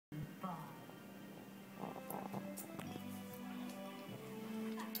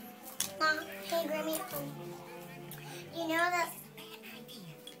Hey, Grammie, you know that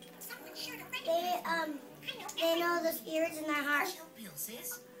they know the spirits in their heart.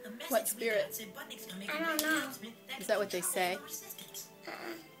 What spirit? I don't know. Is that what they say?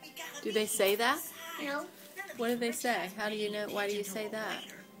 Do they say that? No. What do they say? How do you know? Why do you say that?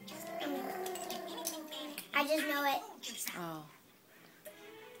 I just know it. Oh.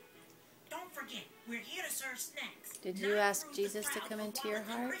 Don't forget, we're here to serve snacks. Did you ask Jesus to come into your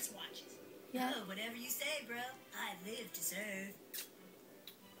heart? Yeah. Oh, whatever you say, bro. I live to serve.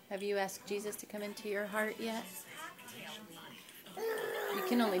 Have you asked Jesus to come into your heart yet? You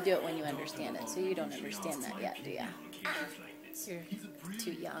can only do it when you understand it, so you don't understand that yet, do you? You're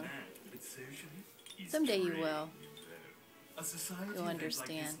too young. Someday you will. You'll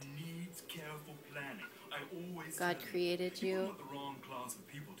understand. God created you.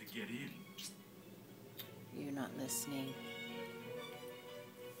 You're not listening.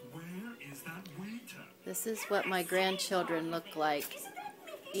 This is what my grandchildren look like,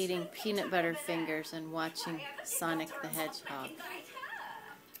 eating peanut butter fingers and watching Sonic the Hedgehog.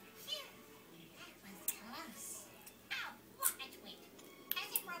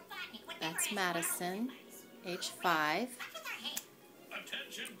 That's Madison, age 5.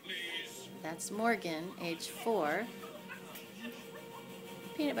 That's Morgan, age 4.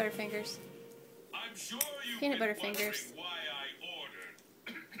 Peanut butter fingers. Peanut butter fingers.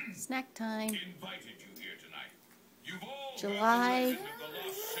 Snack time. July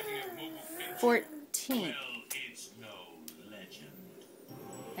 14th.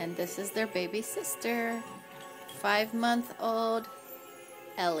 And this is their baby sister, 5-month-old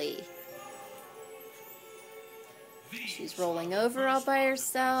Ellie. She's rolling over all by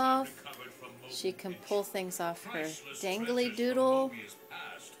herself. She can pull things off her dangly doodle.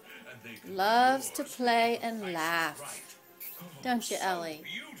 Loves to play and laugh. Don't you, Ellie?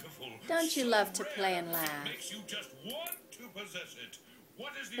 Don't you love to play and laugh?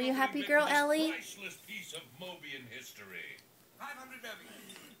 Are you happy, girl, Ellie? 500 million.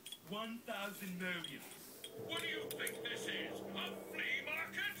 1,000 million. What do you think this is? A flea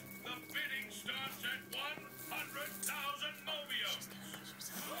market? The bidding starts at 100,000 mobiums.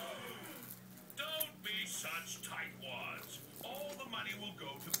 Don't be such tightwads. All the money will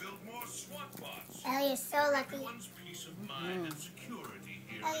go to build more SWAT bots. Ellie is so lucky. Everyone's peace of mind and security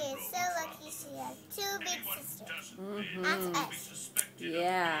here. Ellie is so lucky she has 2 big sisters. That's us.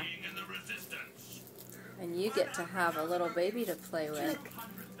 Yeah. And you get to have a little baby to play with.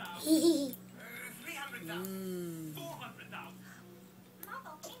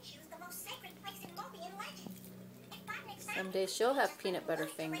 Someday she'll have peanut butter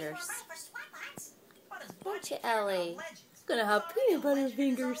fingers. Won't you, Ellie? She's gonna have peanut butter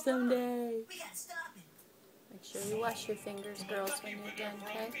fingers someday. Make sure you wash your fingers, girls, when you're done,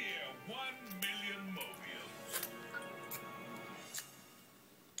 okay?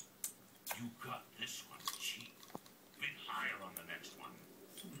 You got this one cheap. Bid higher on the next one.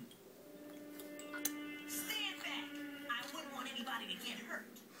 Stand back. I wouldn't want anybody to get hurt.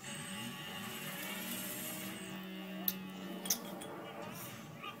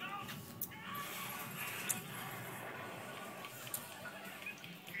 Look out!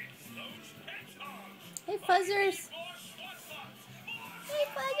 It's those hedgehogs. Hey, Fuzzers! Hey,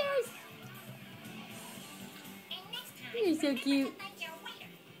 Fuzzers! You're so cute.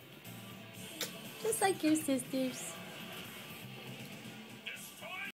 Just like your sisters.